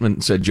written statement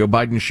and said Joe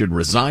Biden should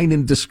resign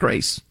in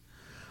disgrace.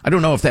 I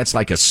don't know if that's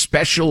like a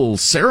special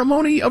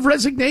ceremony of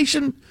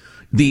resignation,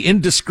 the in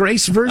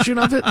disgrace version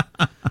of it.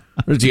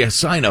 Or do you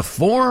sign a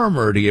form,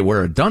 or do you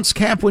wear a dunce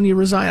cap when you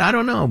resign? I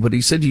don't know, but he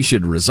said you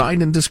should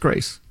resign in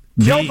disgrace.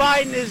 Joe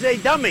Biden is a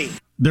dummy.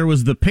 There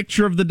was the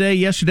picture of the day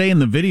yesterday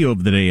and the video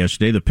of the day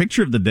yesterday. The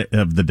picture of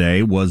the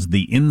day was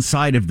the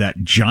inside of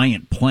that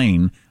giant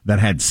plane that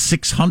had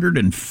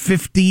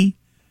 650,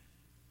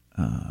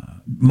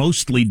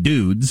 mostly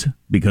dudes,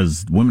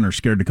 because women are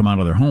scared to come out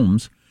of their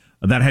homes,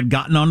 that had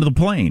gotten onto the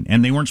plane.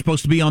 And they weren't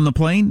supposed to be on the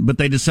plane, but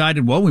they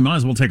decided, well, we might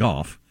as well take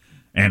off.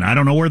 And I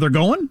don't know where they're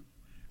going.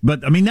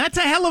 But, I mean, that's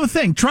a hell of a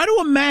thing. Try to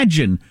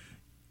imagine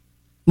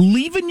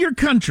leaving your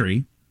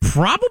country,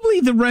 probably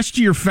the rest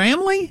of your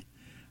family,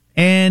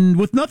 and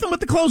with nothing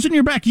but the clothes in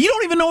your back. You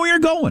don't even know where you're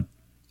going.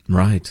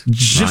 Right.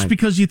 Just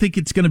because you think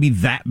it's going to be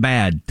that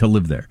bad to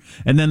live there.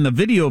 And then the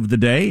video of the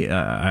day,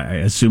 I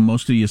assume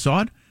most of you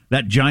saw it,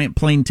 that giant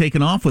plane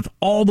taking off with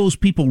all those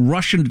people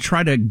rushing to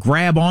try to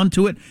grab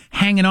onto it,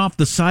 hanging off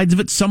the sides of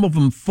it, some of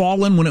them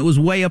falling when it was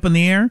way up in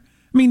the air.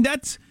 I mean,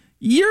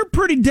 you're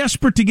pretty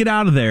desperate to get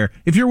out of there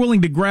if you're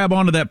willing to grab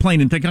onto that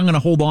plane and think, I'm going to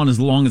hold on as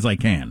long as I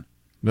can.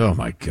 Oh,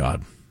 my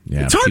God.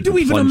 Yeah, it's hard to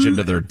even plunge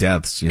into their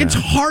deaths. Yeah. It's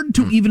hard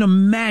to even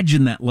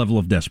imagine that level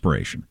of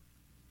desperation.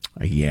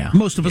 Yeah.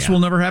 Most of us will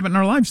never have it in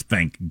our lives,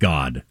 thank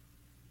God.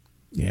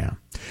 Yeah.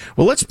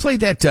 Well, let's play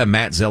that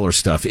Matt Zeller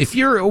stuff.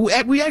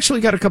 We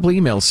actually got a couple of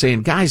emails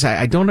saying, guys,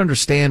 I don't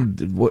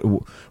understand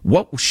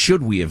what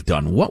should we have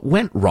done? What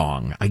went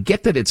wrong? I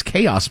get that it's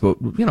chaos, but,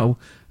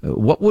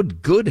 what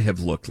would good have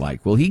looked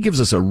like? Well, he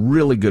gives us a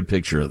really good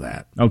picture of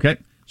that. Okay.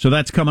 So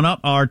that's coming up.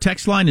 Our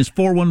text line is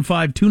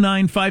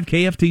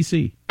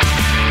 415-295-KFTC.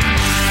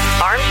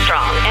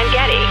 Armstrong and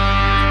Getty.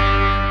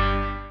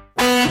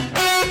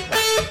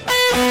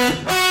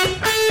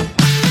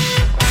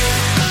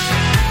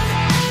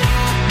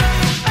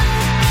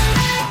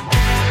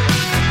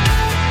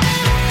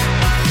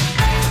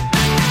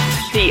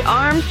 The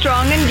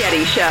Armstrong and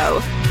Getty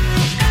Show.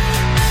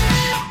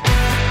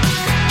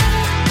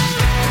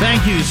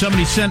 Thank you.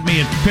 Somebody sent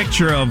me a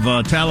picture of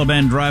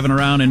Taliban driving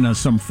around in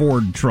some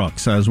Ford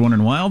trucks. I was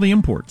wondering why all the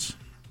imports?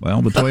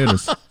 Well, the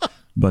Toyotas.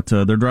 But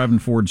they're driving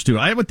Fords, too.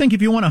 I would think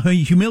if you want to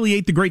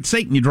humiliate the great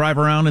Satan, you drive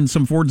around in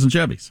some Fords and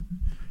Chevys.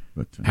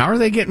 But how are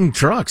they getting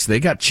trucks? They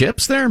got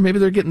chips there? Maybe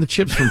they're getting the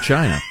chips from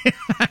China.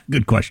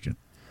 Good question.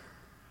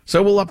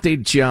 So we'll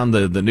update you on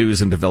the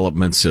news and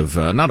developments of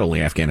not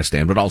only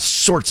Afghanistan, but all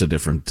sorts of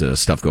different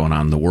stuff going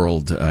on in the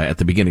world at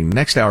the beginning.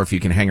 Next hour, if you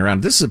can hang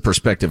around, this is a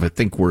perspective I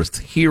think worth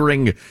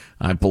hearing.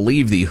 I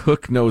believe the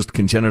hook-nosed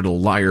congenital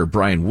liar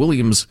Brian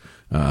Williams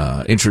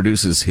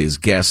introduces his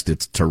guest.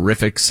 It's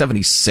terrific.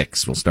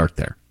 76. We'll start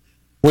there.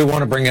 We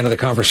want to bring into the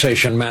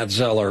conversation Matt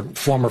Zeller,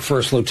 former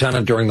first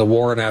lieutenant during the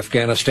war in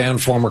Afghanistan,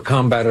 former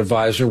combat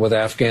advisor with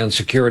Afghan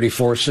security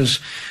forces,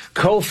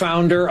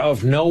 co-founder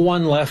of No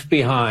One Left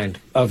Behind,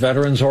 a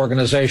veterans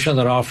organization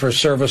that offers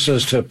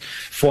services to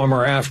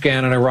former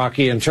Afghan and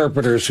Iraqi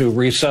interpreters who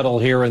resettle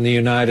here in the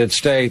United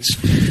States.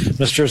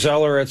 Mr.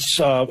 Zeller, it's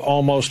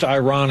almost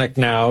ironic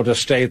now to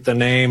state the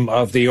name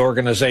of the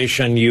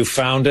organization you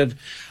founded.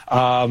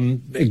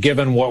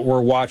 Given what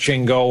we're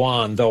watching go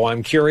on, though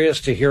I'm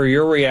curious to hear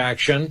your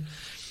reaction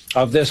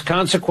of this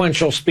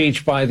consequential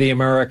speech by the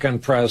American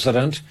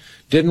president.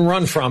 Didn't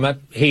run from it.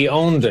 He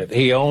owned it.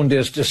 He owned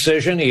his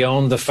decision. He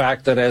owned the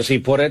fact that, as he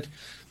put it,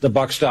 the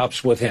buck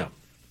stops with him.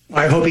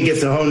 I hope he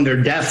gets to hone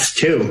their deaths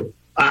too.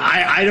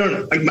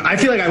 I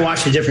feel like I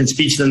watched a different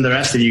speech than the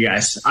rest of you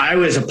guys. I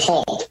was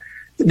appalled.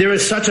 There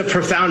was such a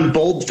profound,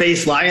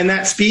 bold-faced lie in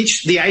that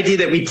speech. The idea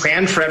that we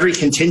planned for every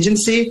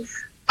contingency.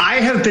 I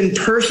have been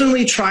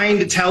personally trying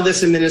to tell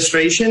this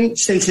administration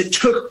since it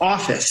took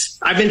office.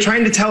 I've been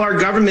trying to tell our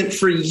government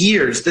for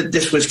years that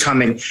this was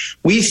coming.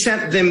 We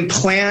sent them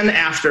plan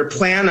after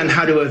plan on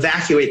how to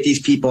evacuate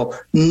these people.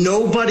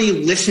 Nobody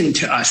listened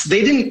to us.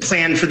 They didn't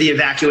plan for the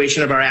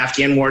evacuation of our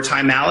Afghan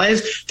wartime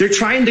allies. They're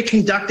trying to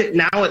conduct it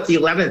now at the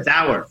 11th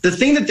hour. The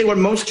thing that they were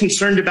most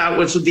concerned about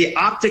was the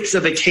optics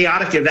of a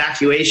chaotic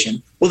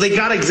evacuation. Well, they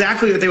got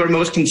exactly what they were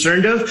most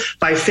concerned of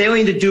by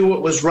failing to do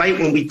what was right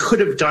when we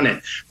could have done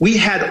it. We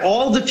had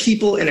all the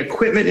people and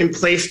equipment in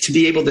place to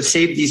be able to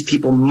save these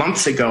people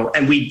months ago,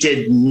 and we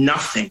did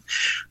nothing.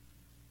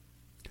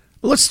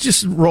 Let's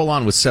just roll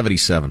on with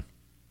 77.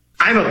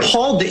 I'm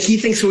appalled that he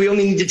thinks we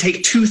only need to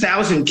take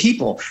 2,000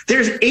 people.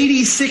 There's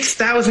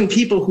 86,000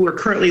 people who are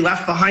currently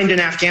left behind in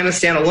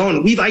Afghanistan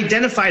alone. We've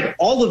identified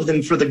all of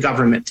them for the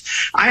government.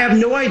 I have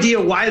no idea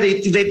why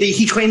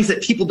he claims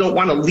that people don't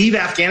want to leave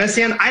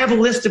Afghanistan. I have a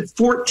list of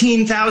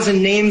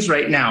 14,000 names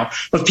right now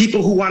of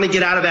people who want to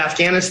get out of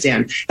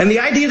Afghanistan. And the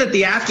idea that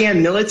the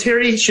Afghan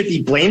military should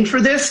be blamed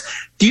for this,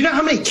 do you know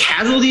how many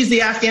casualties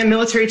the Afghan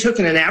military took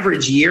in an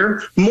average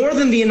year? More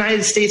than the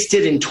United States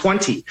did in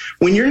 20.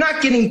 When you're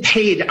not getting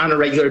paid on a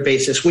regular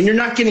basis, when you're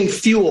not getting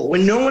fuel,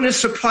 when no one is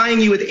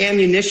supplying you with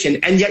ammunition,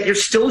 and yet you're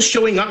still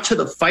showing up to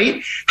the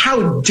fight,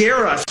 how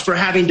dare us for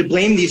having to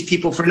blame these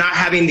people for not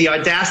having the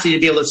audacity to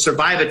be able to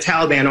survive a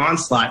Taliban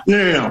onslaught?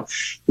 No.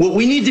 What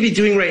we need to be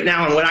doing right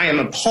now, and what I am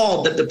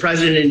appalled that the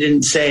president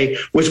didn't say,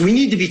 was we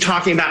need to be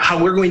talking about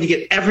how we're going to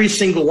get every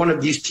single one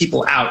of these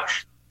people out.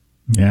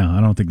 Yeah,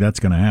 I don't think that's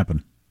going to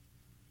happen.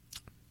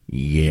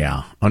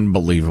 Yeah,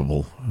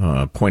 unbelievable.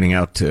 Pointing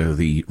out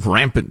the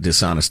rampant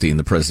dishonesty in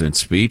the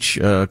president's speech.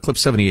 Clip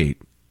 78.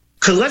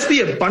 Because let's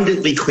be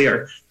abundantly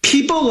clear.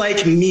 People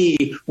like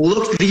me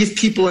looked these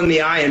people in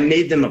the eye and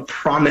made them a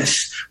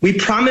promise. We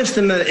promised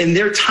them that in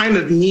their time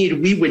of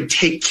need, we would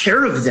take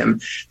care of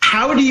them.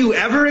 How do you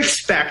ever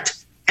expect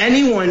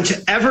anyone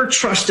to ever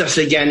trust us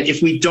again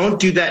if we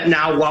don't do that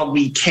now while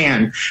we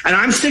can? And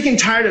I'm sick and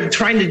tired of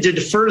trying to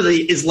defer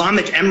the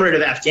Islamic Emirate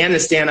of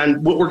Afghanistan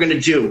on what we're going to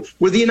do.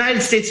 We're the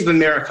United States of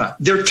America.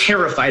 They're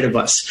terrified of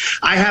us.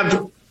 I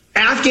have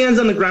Afghans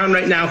on the ground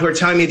right now who are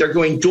telling me they're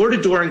going door to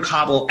door in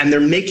Kabul and they're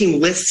making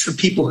lists of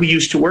people who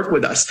used to work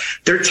with us.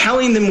 They're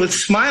telling them with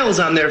smiles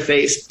on their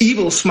face,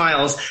 evil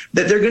smiles,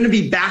 that they're going to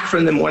be back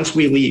from them once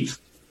we leave.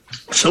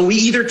 So we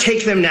either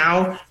take them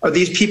now or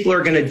these people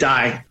are going to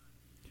die.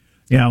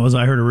 Yeah, as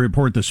I heard a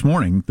report this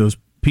morning, those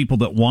people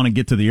that want to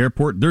get to the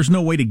airport, there's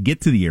no way to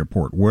get to the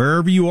airport.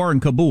 Wherever you are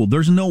in Kabul,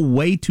 there's no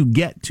way to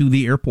get to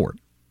the airport.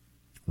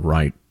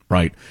 Right.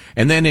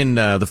 And then in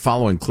the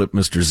following clip,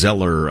 Mr.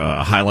 Zeller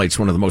highlights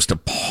one of the most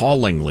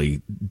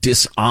appallingly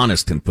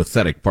dishonest and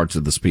pathetic parts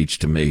of the speech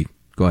to me.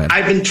 Go ahead.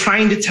 I've been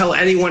trying to tell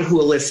anyone who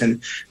will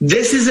listen,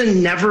 this is a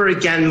never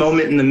again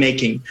moment in the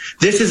making.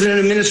 This is an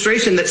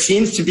administration that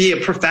seems to be a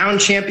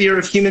profound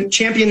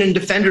champion and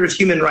defender of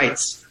human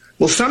rights.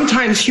 Well,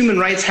 sometimes human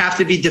rights have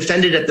to be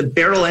defended at the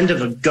barrel end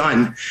of a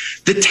gun.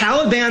 The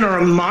Taliban are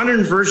a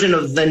modern version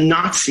of the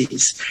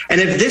Nazis.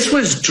 And if this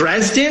was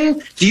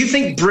Dresden, do you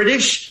think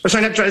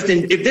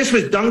if this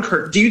was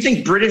Dunkirk, do you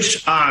think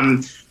British,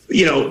 yachting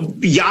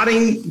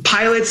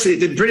pilots,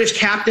 the British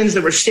captains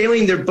that were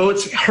sailing their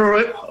boats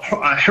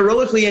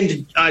heroically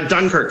into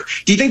Dunkirk,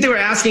 do you think they were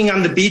asking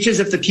on the beaches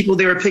if the people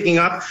they were picking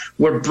up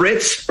were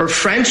Brits or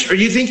French, or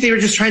do you think they were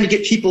just trying to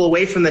get people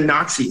away from the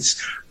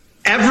Nazis?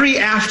 Every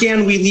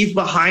Afghan we leave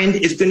behind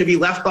is going to be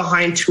left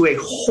behind to a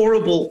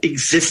horrible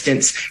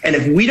existence. And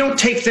if we don't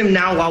take them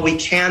now while we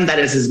can, that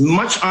is as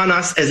much on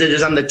us as it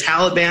is on the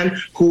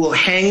Taliban, who will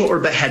hang or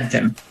behead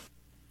them.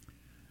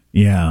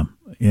 Yeah.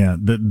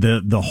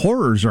 The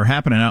horrors are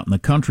happening out in the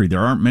country. There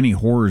aren't many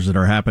horrors that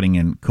are happening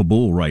in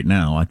Kabul right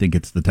now. I think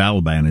it's the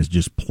Taliban is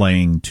just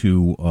playing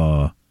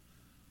to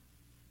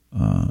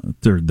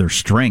their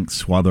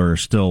strengths while there are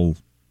still,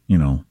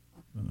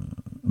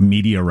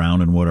 media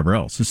around and whatever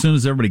else. As soon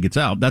as everybody gets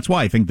out, that's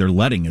why I think they're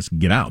letting us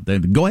get out.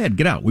 Go ahead,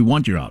 get out. We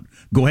want you out.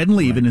 Go ahead and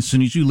leave, right. And as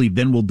soon as you leave,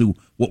 then we'll do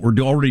what we're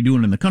already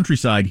doing in the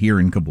countryside here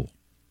in Kabul.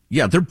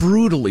 Yeah, they're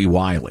brutally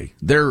wily.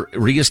 They're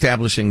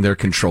reestablishing their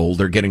control.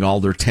 They're getting all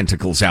their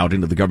tentacles out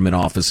into the government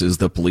offices,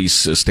 the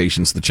police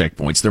stations, the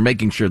checkpoints. They're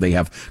making sure they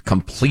have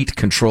complete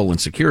control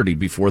and security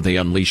before they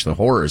unleash the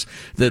horrors.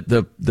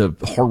 The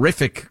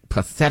horrific,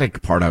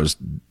 pathetic part I was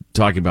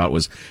talking about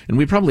was, and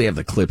we probably have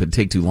the clip, it'd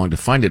take too long to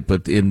find it,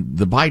 but in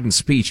the Biden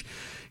speech,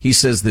 he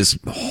says this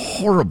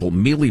horrible,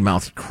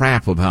 mealy-mouthed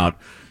crap about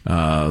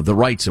the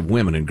rights of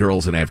women and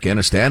girls in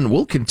Afghanistan.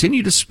 We'll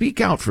continue to speak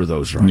out for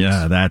those rights.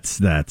 Yeah, that's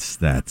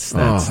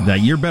that.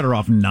 You're better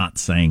off not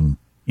saying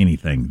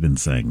anything than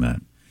saying that.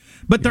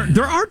 But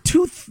there are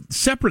two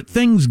separate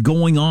things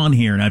going on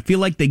here, and I feel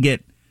like they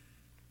get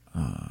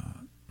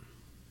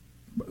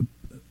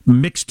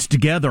mixed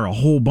together a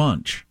whole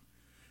bunch.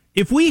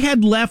 If we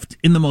had left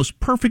in the most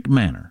perfect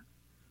manner,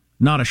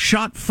 Not a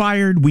shot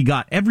fired. We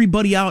got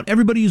everybody out,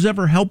 everybody who's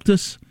ever helped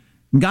us,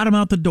 and got them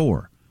out the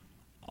door.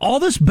 All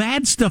this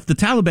bad stuff the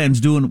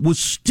Taliban's doing was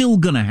still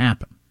going to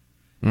happen.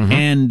 Mm-hmm.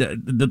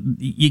 And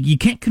you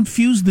can't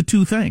confuse the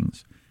two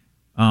things.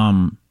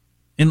 And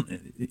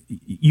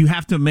you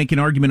have to make an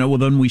argument, well,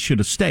 then we should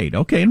have stayed.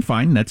 Okay, and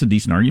fine, that's a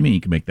decent argument.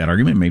 You can make that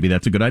argument. Maybe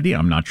that's a good idea.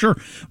 I'm not sure.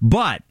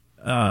 But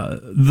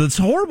this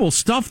horrible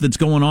stuff that's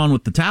going on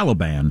with the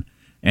Taliban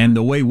and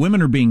the way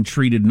women are being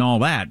treated and all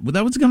that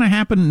was going to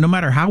happen no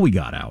matter how we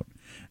got out.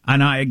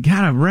 And I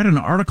read an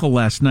article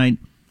last night.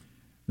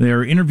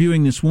 They're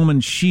interviewing this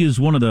woman. She is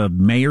one of the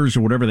mayors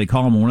or whatever they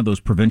call them, one of those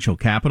provincial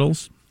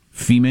capitals,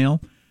 female.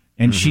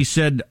 And she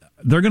said,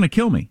 they're going to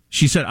kill me.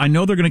 She said, I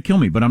know they're going to kill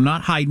me, but I'm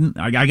not hiding.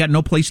 I got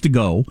no place to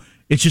go.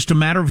 It's just a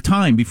matter of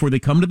time before they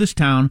come to this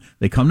town,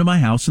 they come to my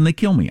house, and they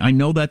kill me. I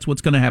know that's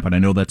what's going to happen. I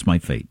know that's my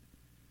fate.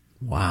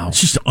 Wow.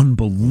 It's just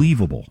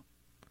unbelievable.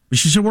 But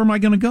she said, where am I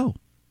going to go?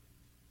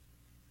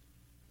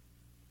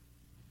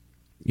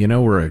 You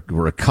know,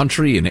 we're a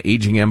country, an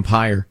aging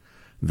empire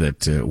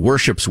that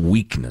worships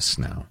weakness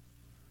now.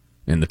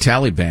 And the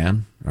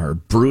Taliban are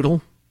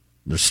brutal,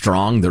 they're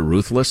strong, they're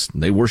ruthless,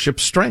 and they worship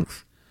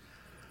strength.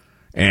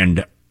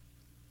 And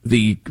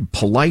the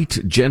polite,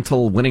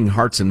 gentle, winning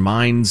hearts and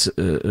minds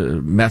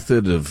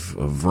method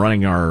of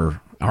running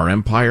our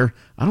empire,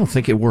 I don't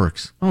think it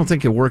works. I don't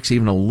think it works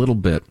even a little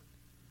bit.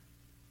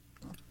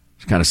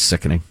 It's kind of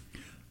sickening.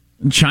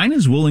 And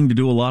China's willing to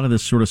do a lot of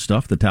this sort of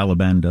stuff the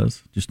Taliban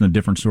does, just in a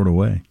different sort of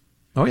way.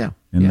 Oh, yeah.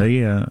 And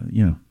they,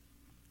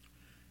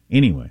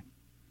 anyway,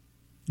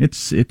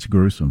 it's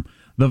gruesome.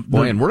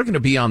 Boy, and we're going to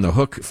be on the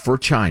hook to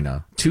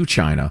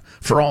China,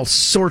 for all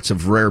sorts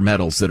of rare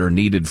metals that are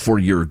needed for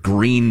your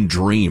green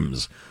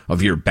dreams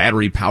of your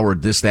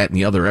battery-powered this, that, and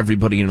the other,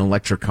 everybody in an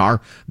electric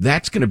car.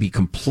 That's going to be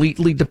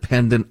completely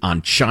dependent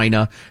on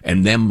China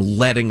and them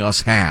letting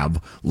us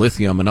have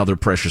lithium and other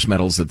precious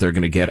metals that they're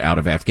going to get out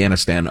of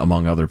Afghanistan,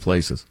 among other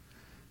places.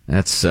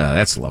 That's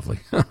lovely.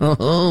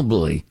 Oh,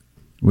 boy.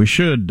 We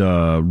should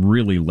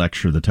really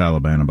lecture the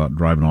Taliban about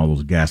driving all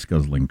those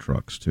gas-guzzling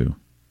trucks, too.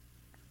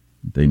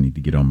 They need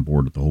to get on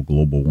board with the whole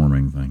global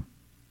warming thing.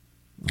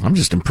 I'm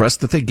just impressed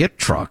that they get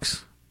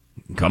trucks.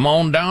 Come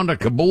on down to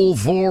Kabul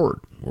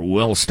Ford. We're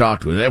well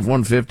stocked with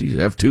F-150s,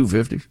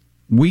 F-250s.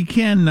 We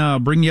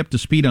can bring you up to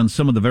speed on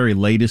some of the very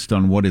latest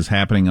on what is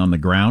happening on the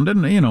ground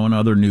and, and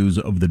other news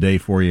of the day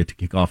for you to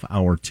kick off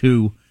hour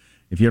 2.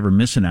 If you ever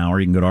miss an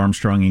hour, you can go to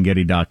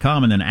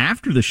ArmstrongandGetty.com. And then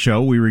after the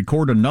show, we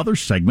record another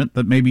segment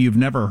that maybe you've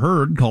never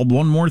heard called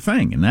One More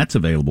Thing. And that's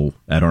available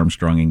at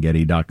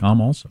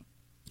ArmstrongandGetty.com also.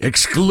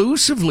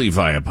 Exclusively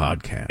via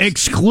podcast.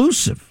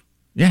 Exclusive.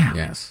 Yeah.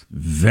 Yes.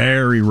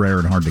 Very rare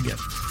and hard to get.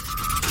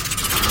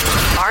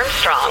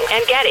 Armstrong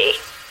and Getty.